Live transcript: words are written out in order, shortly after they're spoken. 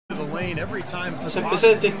lane every time. Vamos a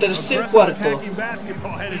empezar este tercer cuarto.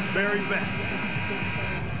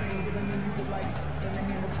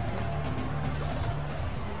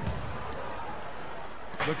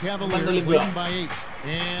 The Cavaliers leading by 8.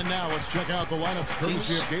 And now let's check out the lineups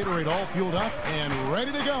courtesy of Gatorade, all fueled up and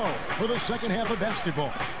ready to go for the second half of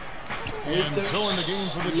basketball. And so in the game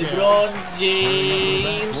for the LeBron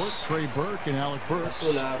James, Trey Burke and Alec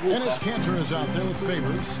Burks. And as Cantor is out there with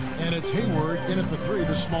Favors, and it's Hayward in at the 3,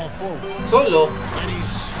 the small forward. Solo. And he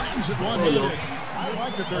slams it one-handed. I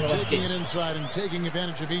like that they're taking it inside and taking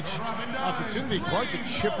advantage of each opportunity, Clark, to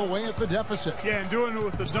chip away at the deficit. Yeah, and doing it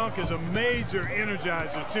with the dunk is a major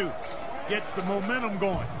energizer, too. Gets the momentum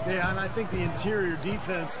going. Yeah, and I think the interior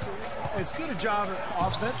defense, as good a job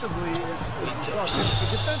offensively as the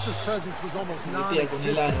defensive presence was almost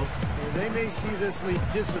non-existent. They may see this lead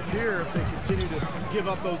disappear if they continue to give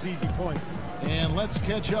up those easy points. And let's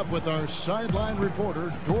catch up with our sideline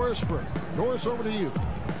reporter, Doris Burke. Doris, over to you.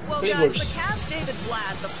 Well, guys, the Cavs' David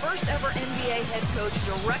Blatt, the first ever NBA head coach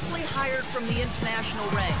directly hired from the international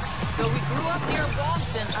ranks. Though he grew up near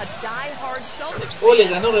Boston, a die-hard Celtics fan. Oh, le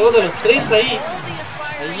ganó rebote a los tres ahí. All the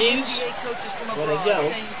aspiring NBA coaches from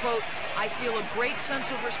abroad saying, quote, I feel a great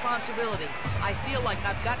sense of responsibility. I feel like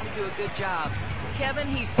I've got to do a good job. Kevin,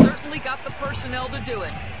 he's certainly got the personnel to do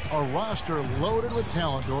it. A roster loaded with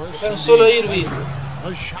talent, Doris. Solo Irving.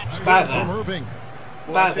 A shot from Irving.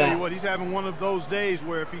 Well, I tell you what, he's having one of those days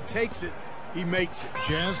where if he takes it, he makes it.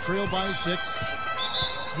 Jazz trail by 6.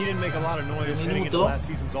 He didn't make a lot of noise heading into last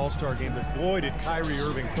season's All-Star game, but boy, did Kyrie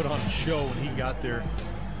Irving put on a show when he got there.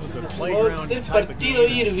 It was a playground type of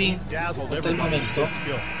game. He dazzled everybody with his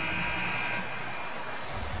skill.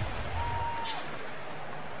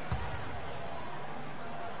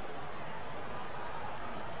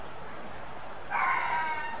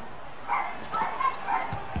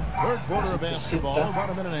 Third quarter of basketball, about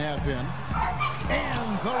a minute and a half in.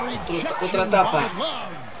 And the otra rejection tapa. by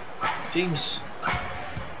Love. James.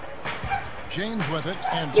 James with it.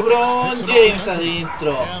 And LeBron James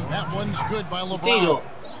adentro. And that one's good by LeBron. Tiro.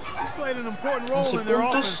 He's played an important role in their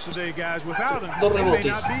offense today, guys. Without him, they may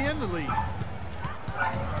not be in the league.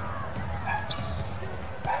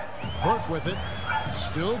 Burke with it.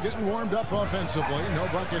 Still getting warmed up offensively. No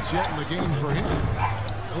buckets yet in the game for him.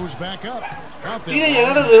 Goes back up. Tira y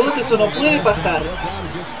agarra rebote, eso no puede pasar.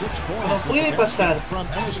 No puede pasar.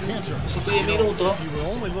 Eso pide minuto. If you were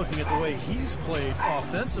only looking at the way he's played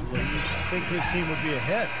offensively, you'd think his team would be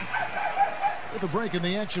ahead. With a break in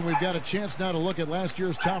the action, we've got a chance now to look at last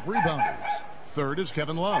year's top rebounders. Third is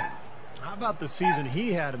Kevin Love. How about the season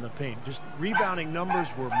he had in the paint? Just rebounding numbers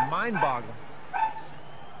were mind-boggling.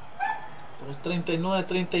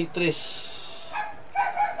 39-33.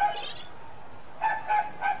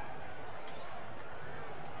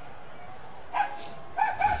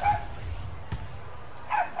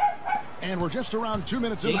 And we're just around 2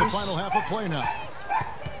 minutes into the final half of play now.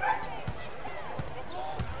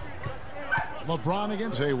 LeBron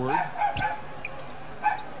against Hayward.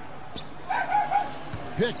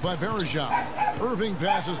 Picked by Verajao. Irving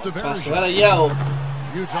passes to Verajao.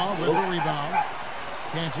 Utah with the rebound.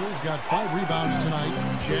 Cantor's got 5 rebounds tonight.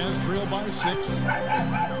 Jazz trail by 6.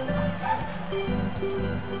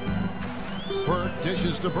 Burke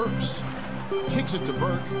dishes to Burks. Kicks it to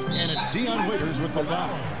Burke, and it's Dion Waiters with the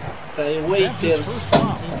foul. Waiters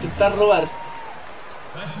intentar robar.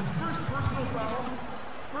 That's his first personal foul,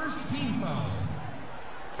 first team foul.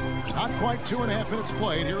 Not quite 2.5 minutes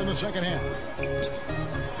played here in the second half.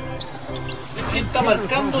 Está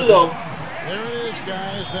marcándolo. There it is,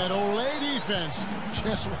 guys. That Olay defense.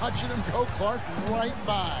 Just watching him go, Clark, right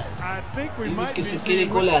by. I think we might be seeing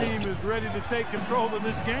which team is ready to take control of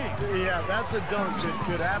this game. Yeah, that's a dunk that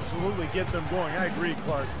could absolutely get them going. I agree,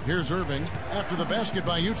 Clark. Here's Irving after the basket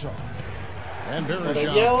by Utah. And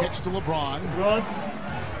Verajao kicks to LeBron.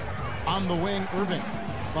 On the wing, Irving.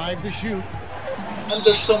 5 to shoot.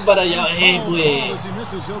 Anderson Varejao. As he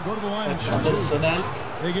misses, he'll go to the line and shoot.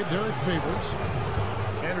 They get Derek Favors.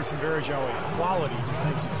 Anderson Varejao, a quality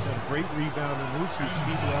defensive center, great rebounder, moves his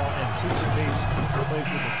feet well, anticipates, plays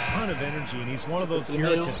with a ton of energy, and he's one of those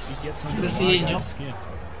irritants. He gets under the skin.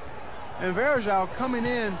 And Varejao coming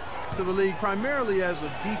in to the league primarily as a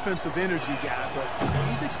defensive energy guy, but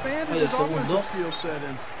he's expanded his offensive skill set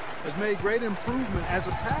and has made great improvement as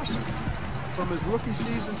a passer. From his rookie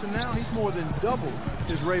season to now, he's more than doubled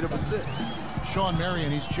his rate of assists. Sean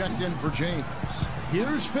Marion, he's checked in for James.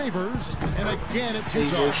 Here's Favors, and again it's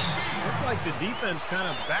Utah. Looked like the defense kind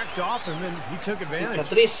of backed off him, and he took advantage.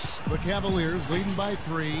 The Cavaliers leading by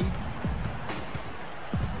 3.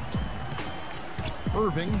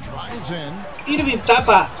 Irving drives in. Irving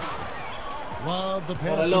tapa. Love the pass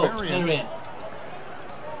Ahora to lo, Marion. Marion.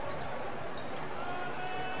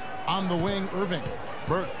 On the wing, Irving.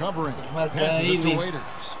 Burke covering. Marca Passes it to Irving.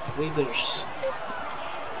 Waiters. Waiters.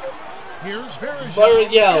 Here's Verjao.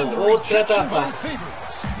 Verjao, And the otra rejection tapa. by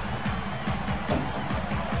Favors.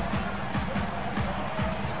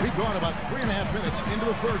 We've gone about 3.5 minutes into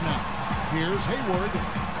the third now. Here's Hayward.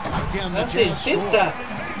 Again, the That's Jazz score.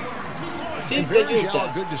 And Verjao, a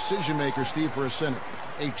Utah. good decision maker, Steve, for a center.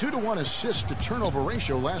 A 2-to-1 assist to turnover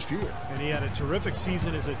ratio last year. And he had a terrific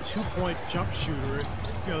season as a two-point jump shooter.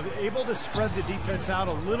 You know, able to spread the defense out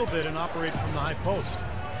a little bit and operate from the high post.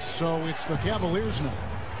 So it's the Cavaliers now.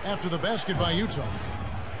 After the basket by Utah.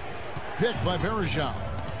 Picked by Verjao.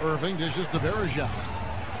 Irving dishes to Verjao.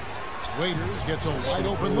 Waiters gets a wide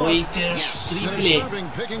open look. Waiters, And it's triple. Irving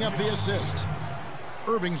picking up the assist.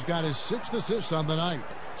 Irving's got his 6th assist on the night.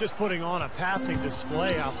 Just putting on a passing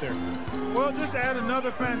display out there. Well, just add another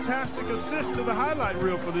fantastic assist to the highlight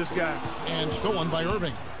reel for this guy. And stolen by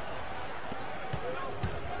Irving.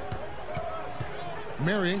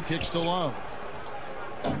 Marion kicks to Love.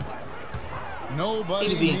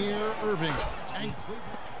 Nobody Irving. near Irving. And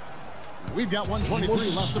we've got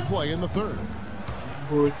 1:23 left to play in the third.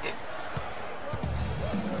 Burke.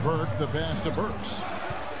 Burke, the pass to Burks.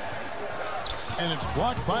 And it's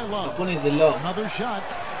blocked by Lo Love. pones de lado. Another shot.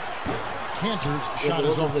 Cantor's El shot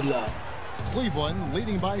is rebote off. de lado. Cleveland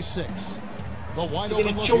leading by 6. The wide Se viene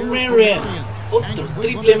open look John here for Marion. Marion. Otro And triple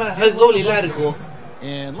Cleveland más. Es doble largo.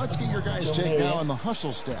 And let's get your guys' John take Marion. now on the hustle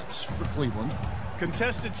stats for Cleveland.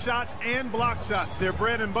 Contested shots and block shots. They're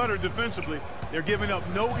bread and butter defensively. They're giving up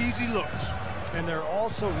no easy looks. And they're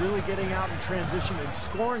also really getting out in transition and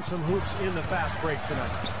scoring some hoops in the fast break tonight.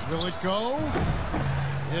 Will it go?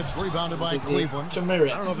 It's rebounded by Cleveland. John I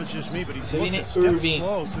Marion. don't know if it's just me, but he's Se looked viene a step Irving.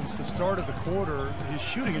 slow since the start of the quarter. His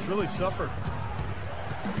shooting has really suffered.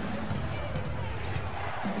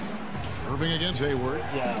 Irving against Hayward.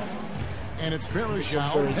 Ya. And it's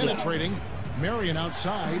Verjao Verjao. penetrating. Marion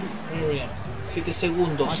outside. Marion. 7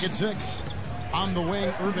 segundos. Pocket 6. On the wing,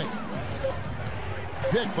 Irving.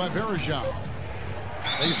 Picked by Verjao.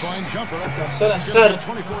 Baseline jumper. Alcanzó a It's gonna be a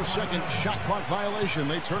lanzar. 24-second shot clock violation.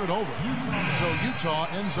 They turn it over. So Utah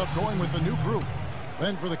ends up going with the new group.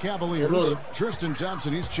 Then for the Cavaliers, Error. Tristan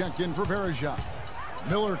Thompson, he's checked in for Verjao.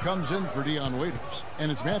 Miller comes in for Dion Waiters.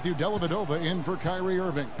 And it's Matthew Dellavedova in for Kyrie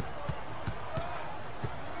Irving.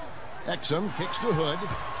 Exum kicks to Hood.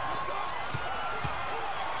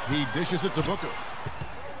 He dishes it to Booker.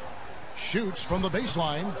 Shoots from the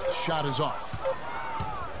baseline. Shot is off.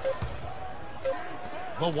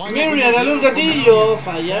 The wide Marion, open al look gatillo. that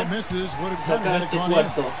Falla. misses. Would have Saca had it este gone in.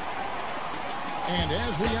 cuarto. And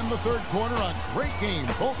as we end the third quarter, a great game.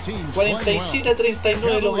 Both teams playing well. 47-39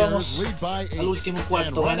 lo Cavaliers vamos lead by 8. al último cuarto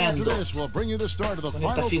And right after ganando. this, we'll bring you the start of the Con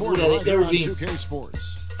esta final figura quarter de right here on Irving. 2K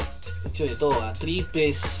Sports. Hecho de todo.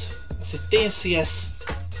 Triples, asistencias.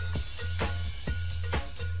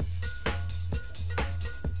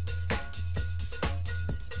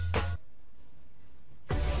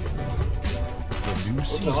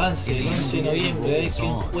 Otro avance, el 11 de noviembre, a ver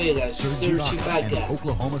quién juega, Serge Ibaka,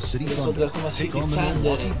 Oklahoma City los Thunder Oklahoma City take on the Thunder,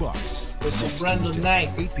 Milwaukee Bucks versus next Brandon Tuesday, Knight,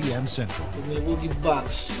 8 p.m. Central. los Milwaukee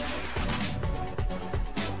Bucks.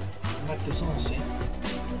 Martes 11.